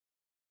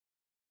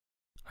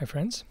Hi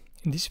friends,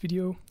 in this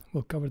video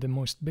we'll cover the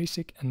most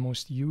basic and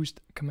most used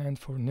command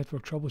for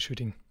network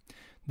troubleshooting,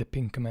 the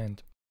ping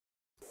command.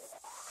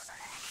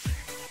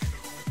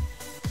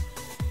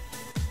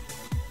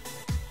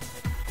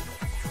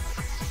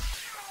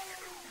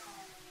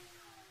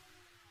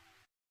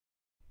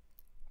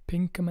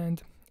 Ping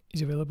command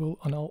is available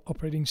on all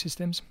operating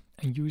systems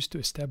and used to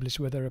establish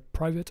whether a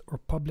private or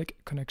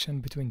public connection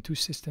between two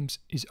systems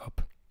is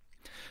up.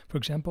 For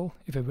example,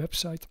 if a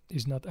website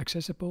is not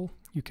accessible,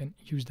 you can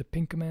use the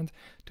ping command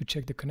to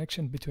check the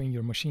connection between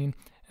your machine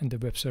and the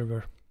web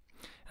server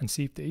and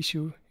see if the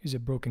issue is a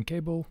broken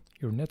cable,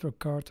 your network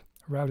card,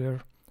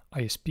 router,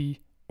 ISP,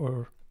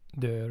 or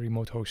the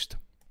remote host.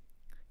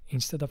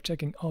 Instead of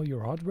checking all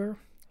your hardware,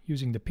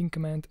 using the ping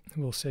command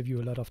will save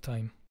you a lot of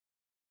time.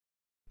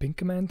 Ping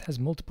command has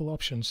multiple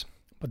options,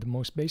 but the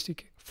most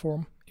basic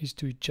form is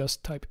to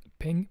just type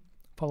ping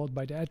followed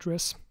by the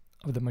address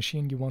of the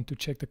machine you want to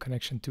check the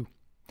connection to.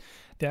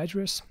 The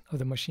address of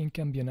the machine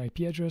can be an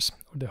IP address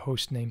or the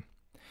host name.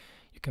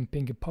 You can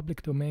ping a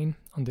public domain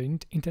on the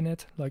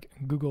internet like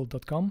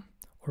google.com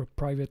or a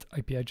private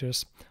IP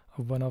address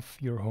of one of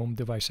your home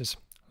devices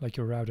like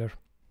your router.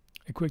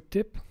 A quick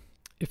tip: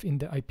 if in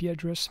the IP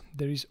address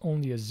there is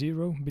only a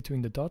 0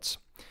 between the dots,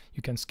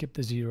 you can skip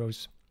the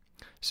zeros.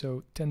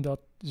 So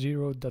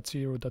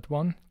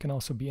 10.0.0.1 can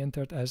also be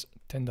entered as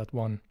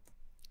 10.1.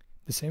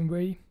 The same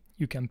way,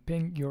 you can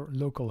ping your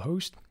local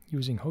host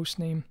using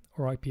hostname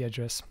or IP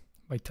address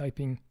by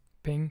typing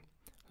ping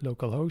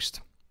localhost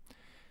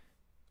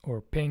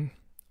or ping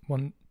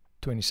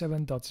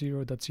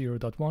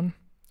 127.0.0.1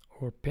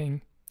 or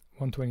ping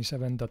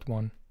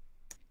 127.1.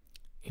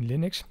 In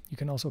Linux, you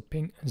can also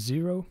ping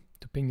 0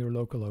 to ping your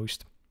local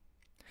host.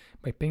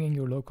 By pinging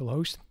your local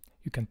host,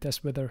 you can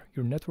test whether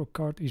your network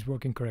card is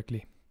working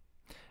correctly.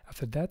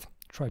 After that,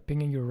 try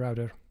pinging your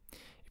router.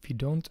 If you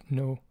don't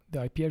know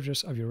the IP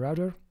address of your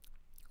router,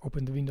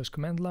 open the Windows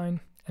command line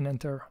and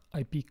enter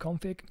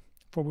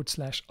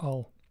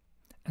ipconfig/all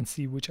and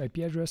see which IP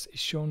address is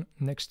shown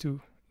next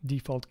to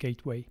default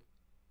gateway.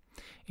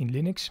 In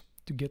Linux,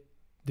 to get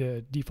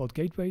the default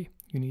gateway,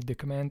 you need the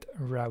command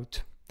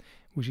route,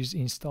 which is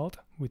installed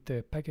with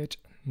the package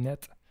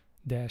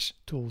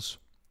net-tools.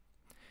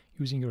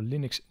 Using your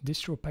Linux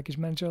distro package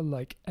manager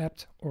like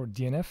apt or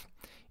dnf,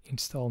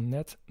 install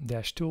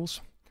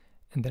net-tools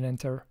and then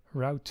enter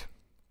route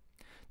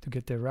to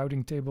get the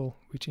routing table,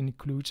 which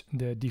includes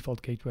the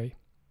default gateway.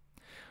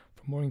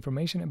 For more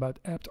information about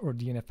apt or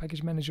dnf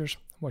package managers,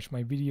 watch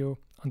my video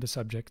on the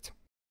subject.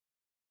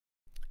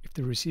 If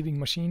the receiving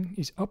machine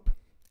is up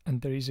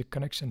and there is a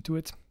connection to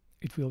it,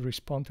 it will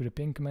respond to the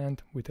ping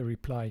command with a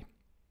reply.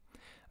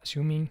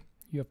 Assuming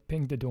you have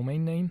pinged the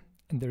domain name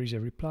and there is a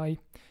reply,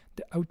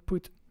 the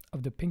output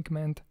of the ping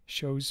command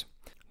shows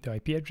the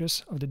IP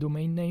address of the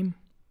domain name,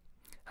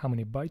 how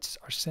many bytes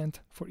are sent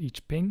for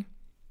each ping,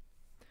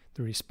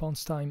 the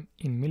response time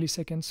in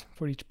milliseconds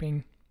for each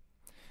ping,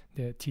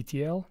 the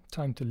TTL,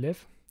 time to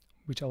live,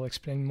 which I'll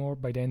explain more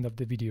by the end of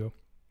the video.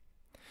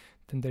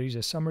 Then there is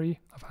a summary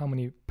of how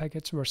many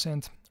packets were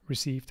sent,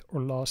 received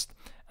or lost,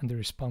 and the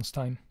response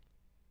time.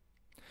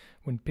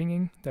 When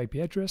pinging the IP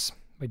address,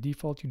 by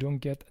default you don't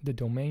get the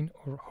domain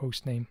or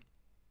host name,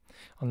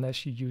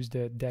 unless you use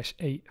the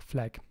 -a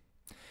flag.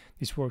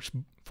 This works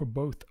for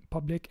both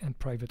public and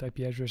private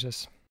IP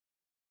addresses.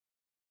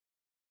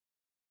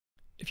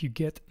 If you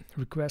get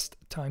request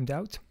timed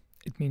out,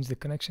 it means the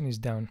connection is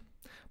down,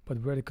 but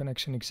where the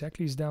connection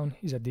exactly is down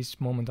is at this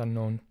moment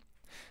unknown.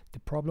 The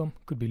problem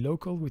could be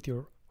local with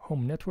your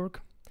home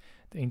network,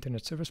 the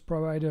internet service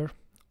provider,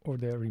 or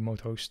the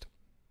remote host.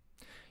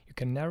 You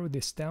can narrow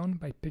this down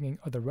by pinging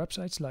other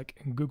websites like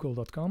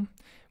google.com,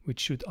 which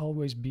should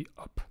always be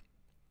up.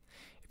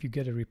 If you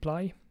get a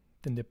reply,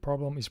 then the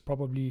problem is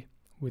probably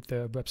with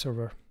the web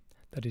server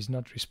that is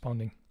not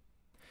responding.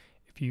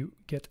 If you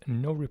get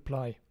no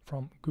reply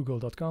from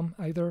google.com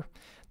either,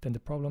 then the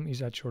problem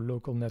is at your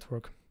local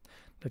network.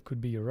 That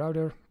could be your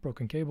router,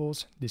 broken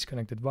cables,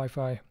 disconnected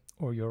Wi-Fi,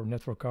 or your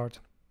network card.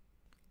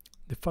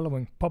 The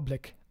following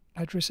public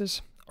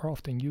addresses are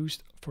often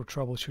used for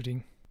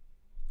troubleshooting.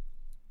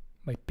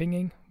 By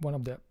pinging one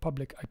of the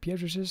public IP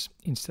addresses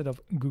instead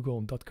of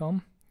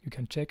google.com, you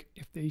can check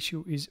if the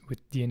issue is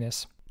with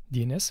DNS.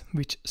 DNS,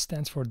 which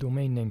stands for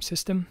Domain Name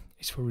System,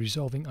 is for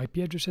resolving IP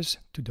addresses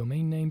to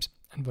domain names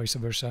and vice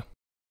versa.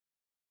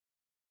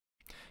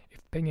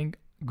 If pinging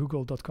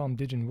google.com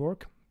didn't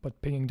work,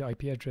 but pinging the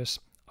IP address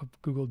of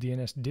Google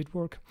DNS did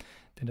work,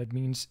 then that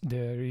means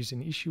there is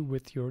an issue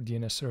with your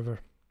DNS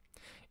server.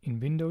 In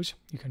Windows,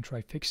 you can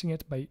try fixing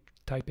it by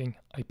typing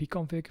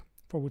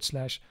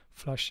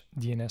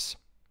ipconfig/flushdns.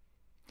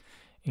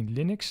 In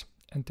Linux,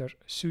 enter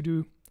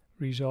sudo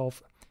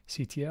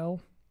resolvectl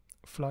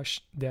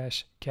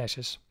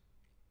flush-caches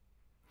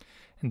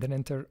and then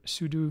enter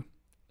sudo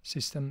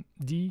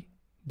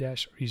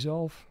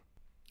systemd-resolve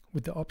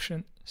with the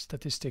option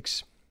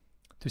statistics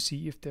to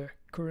see if the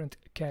current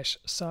cache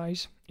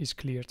size is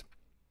cleared.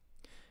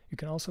 You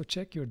can also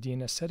check your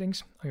DNS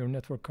settings on your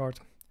network card.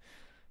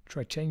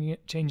 Try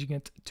changing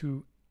it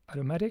to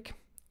automatic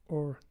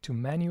or to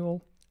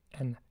manual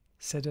and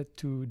set it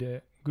to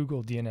the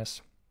Google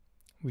DNS,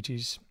 which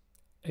is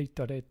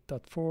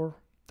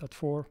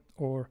 8.8.4.4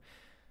 or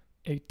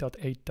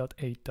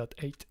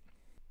 8.8.8.8.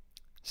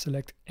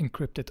 Select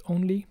encrypted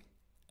only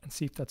and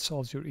see if that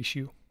solves your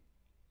issue.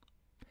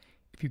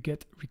 If you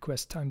get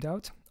request timed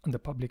out on the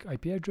public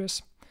IP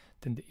address,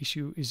 then the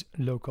issue is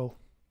local.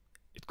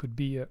 It could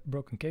be a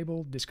broken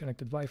cable,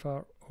 disconnected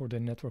Wi-Fi, or the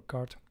network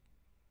card.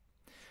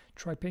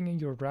 Try pinging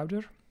your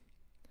router,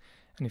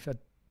 and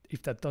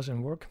if that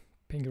doesn't work,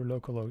 ping your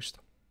localhost.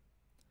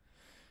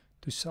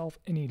 To solve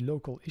any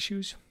local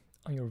issues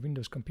on your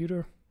Windows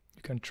computer,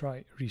 you can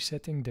try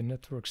resetting the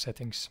network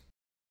settings.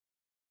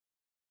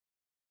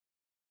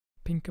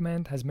 Ping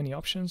command has many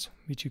options,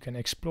 which you can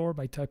explore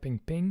by typing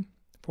ping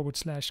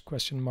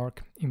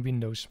 / in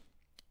Windows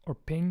or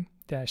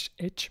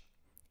ping-h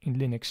in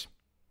Linux.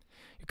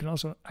 You can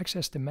also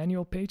access the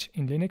manual page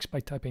in Linux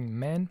by typing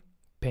man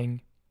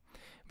ping,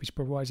 which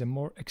provides a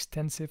more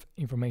extensive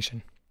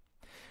information.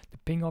 The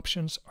ping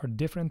options are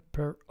different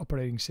per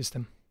operating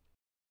system.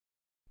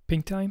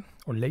 Ping time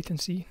or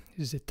latency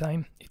is the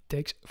time it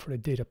takes for a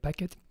data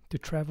packet to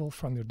travel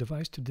from your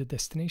device to the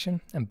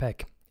destination and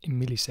back in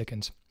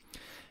milliseconds.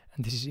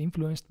 And this is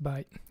influenced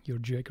by your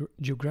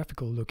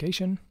geographical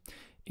location,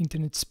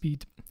 internet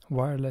speed,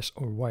 wireless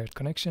or wired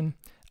connection,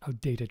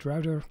 outdated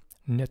router,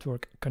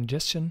 network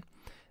congestion,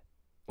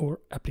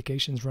 or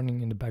applications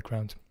running in the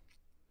background.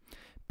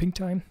 Ping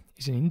time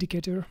is an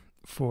indicator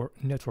for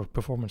network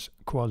performance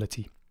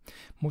quality.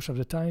 Most of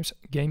the times,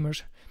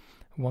 gamers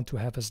want to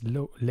have as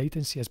low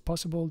latency as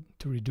possible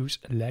to reduce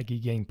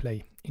laggy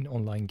gameplay in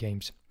online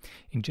games.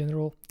 In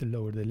general, the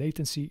lower the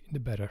latency, the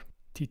better.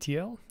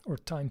 TTL, or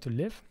time to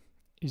live,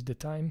 is the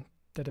time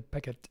that a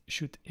packet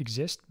should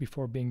exist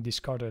before being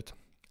discarded,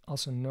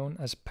 also known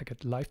as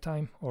packet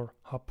lifetime or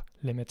hop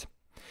limit.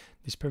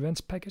 This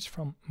prevents packets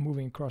from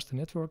moving across the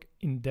network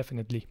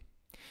indefinitely.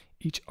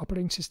 Each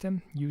operating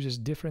system uses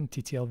different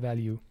TTL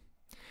value.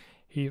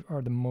 Here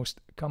are the most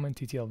common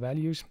TTL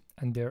values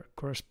and their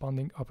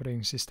corresponding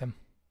operating system.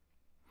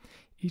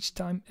 Each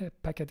time a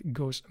packet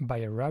goes by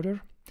a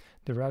router,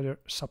 the router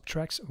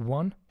subtracts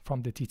 1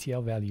 from the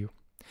TTL value.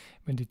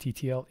 When the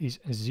TTL is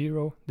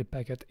 0, the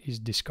packet is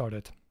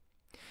discarded.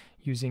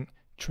 Using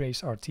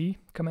tracert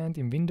command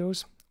in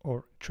Windows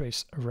or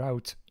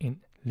traceroute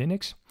in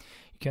Linux,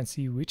 you can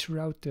see which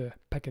route the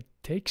packet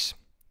takes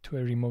to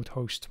a remote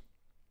host.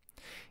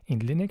 In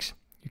Linux,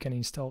 you can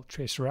install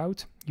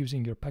traceroute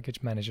using your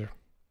package manager.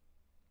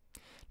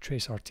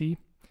 Tracert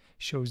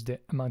shows the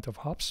amount of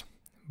hops,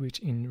 which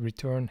in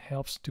return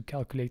helps to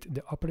calculate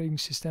the operating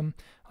system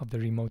of the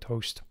remote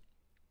host.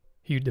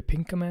 Here the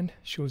ping command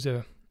shows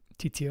a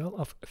TTL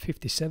of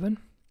 57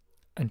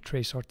 and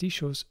tracert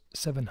shows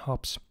 7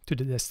 hops to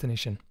the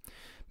destination.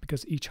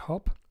 Because each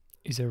hop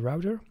is a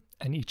router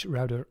and each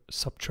router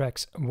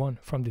subtracts 1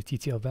 from the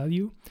TTL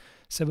value,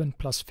 7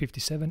 plus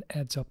 57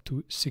 adds up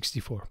to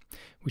 64,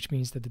 which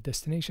means that the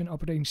destination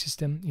operating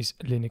system is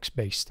Linux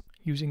based.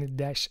 Using the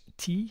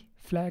 -t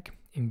flag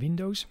in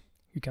Windows,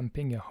 you can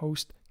ping a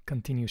host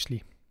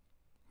continuously.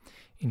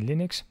 In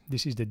Linux,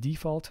 this is the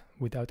default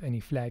without any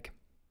flag.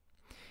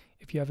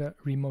 If you have a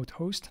remote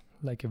host,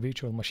 like a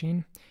virtual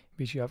machine,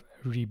 which you have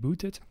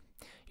rebooted,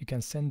 you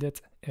can send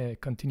it a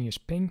continuous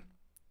ping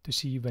to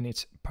see when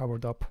it's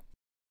powered up.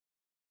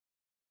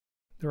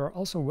 There are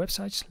also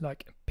websites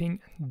like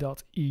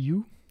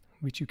ping.eu,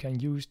 which you can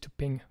use to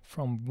ping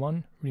from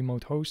one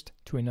remote host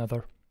to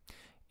another,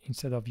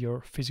 instead of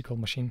your physical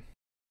machine.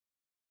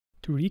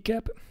 To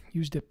recap,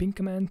 use the ping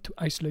command to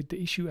isolate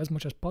the issue as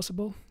much as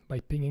possible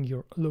by pinging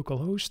your local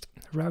host,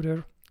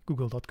 router,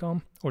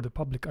 google.com, or the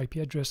public IP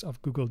address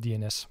of Google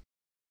DNS.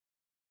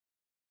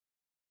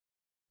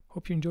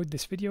 Hope you enjoyed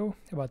this video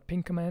about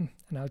ping command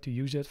and how to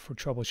use it for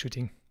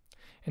troubleshooting,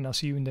 and I'll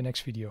see you in the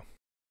next video.